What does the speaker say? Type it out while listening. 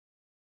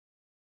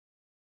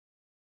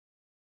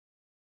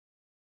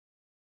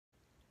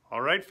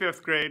All right,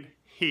 fifth grade,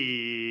 here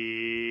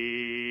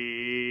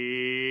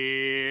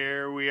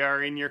we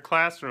are in your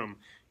classroom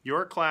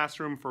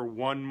for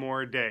one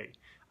more day.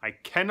 I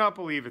cannot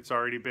believe it's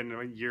already been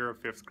a year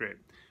of fifth grade.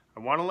 I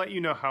want to let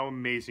you know how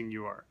amazing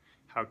you are,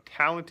 how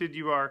talented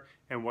you are,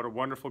 and what a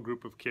wonderful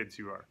group of kids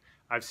you are.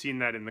 I've seen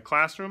that in the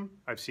classroom,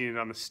 I've seen it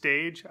on the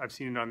stage, I've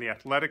seen it on the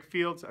athletic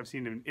fields, I've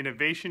seen it in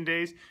Innovation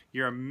Days,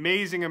 your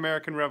amazing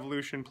American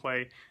Revolution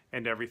play,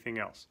 and everything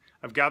else.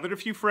 I've gathered a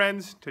few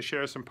friends to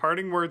share some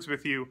parting words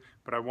with you,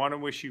 but I want to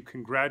wish you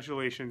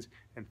congratulations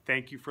and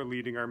thank you for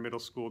leading our middle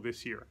school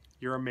this year.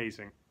 You're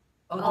amazing.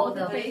 Oh,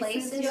 the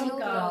places you'll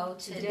go,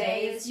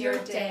 today is your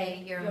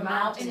day, your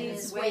mountain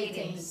is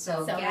waiting,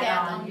 so get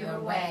on your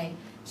way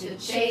to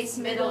Chase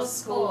Middle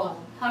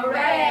School.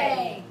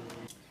 Hooray!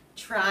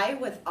 Try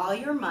with all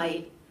your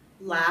might,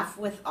 laugh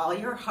with all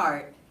your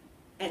heart,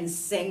 and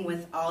sing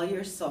with all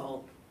your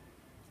soul.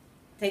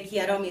 Te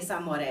quiero, mis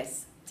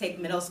amores. Take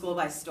middle school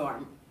by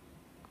storm.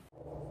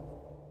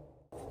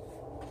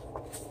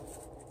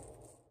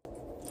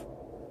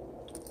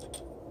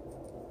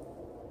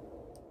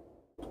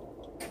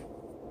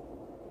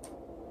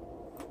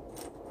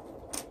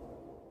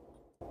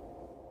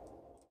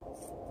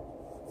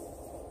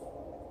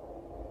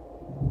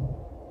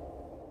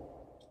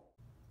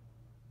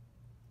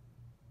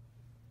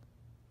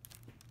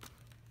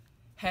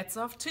 Hats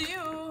off to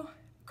you.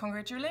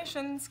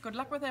 Congratulations. Good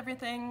luck with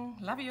everything.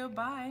 Love you.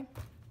 Bye.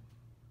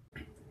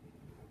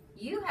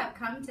 You have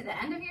come to the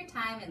end of your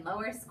time in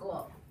lower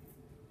school.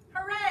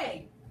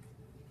 Hooray!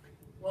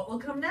 What will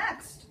come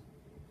next?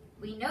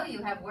 We know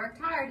you have worked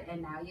hard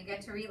and now you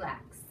get to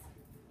relax.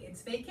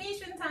 It's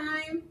vacation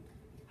time.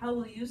 How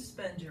will you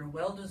spend your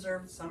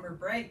well-deserved summer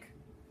break?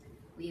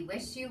 We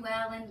wish you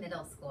well in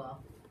middle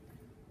school.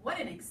 What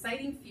an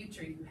exciting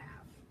future you have.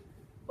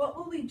 What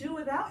will we do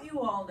without you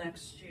all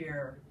next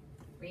year?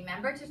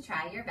 Remember to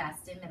try your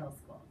best in middle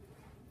school.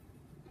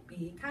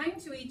 Be kind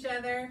to each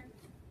other.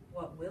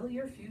 What will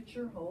your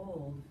future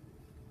hold?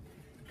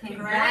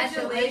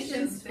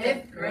 Congratulations,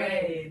 fifth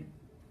grade.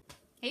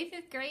 Hey,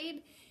 fifth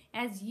grade.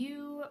 As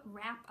you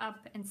wrap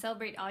up and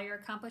celebrate all your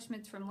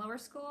accomplishments from lower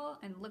school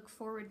and look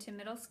forward to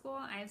middle school,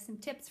 I have some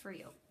tips for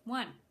you.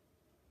 1,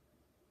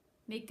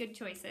 make good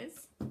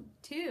choices.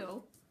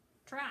 2,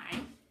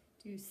 try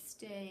to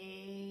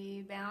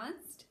stay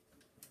balanced.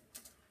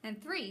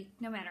 And 3,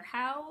 no matter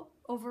how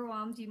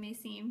overwhelmed you may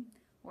seem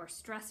or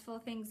stressful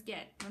things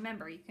get,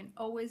 remember, you can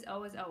always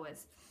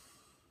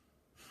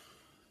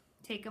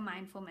take a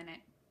mindful minute.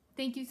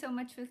 Thank you so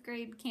much, fifth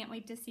grade. Can't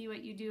wait to see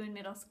what you do in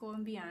middle school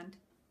and beyond.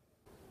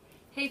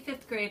 Hey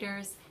fifth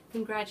graders,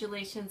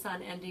 congratulations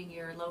on ending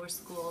your lower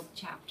school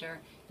chapter.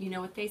 You know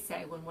what they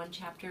say, when one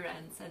chapter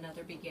ends,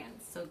 another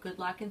begins. So good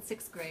luck in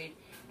 6th grade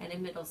and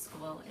in middle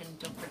school, and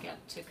don't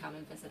forget to come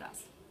and visit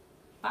us.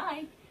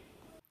 Bye!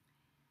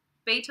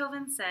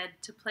 Beethoven said,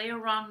 "To play a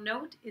wrong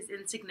note is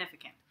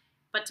insignificant,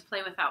 but to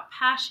play without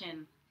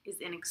passion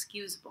is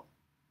inexcusable."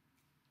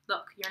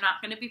 Look, you're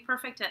not going to be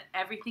perfect at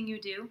everything you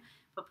do,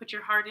 but put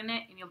your heart in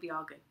it and you'll be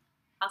all good.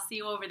 I'll see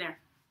you over there.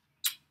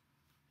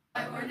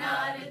 If I were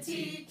not a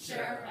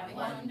teacher, I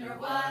wonder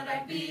what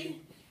I'd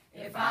be.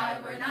 If I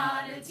were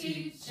not a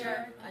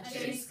teacher, a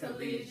Chase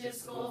Collegiate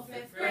School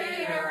 5th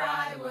grader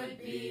I would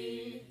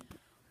be.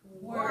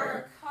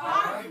 Work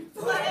hard,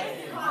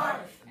 play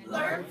hard, and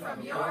learn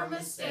from your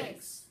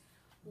mistakes.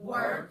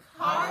 Work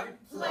hard,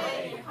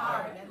 play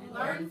hard, and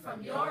learn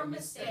from your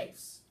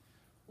mistakes.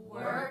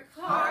 Work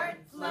hard,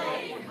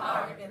 play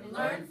hard, and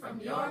learn from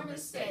your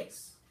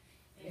mistakes.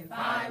 If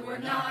I were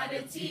not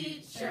a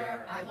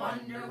teacher, I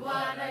wonder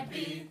what I'd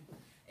be.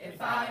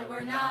 If I were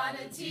not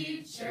a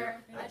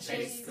teacher, a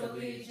Chase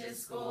Collegiate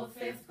School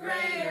 5th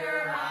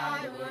grader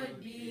I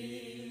would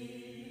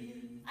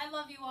be. I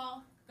love you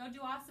all. Go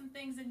do awesome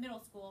things in middle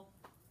school.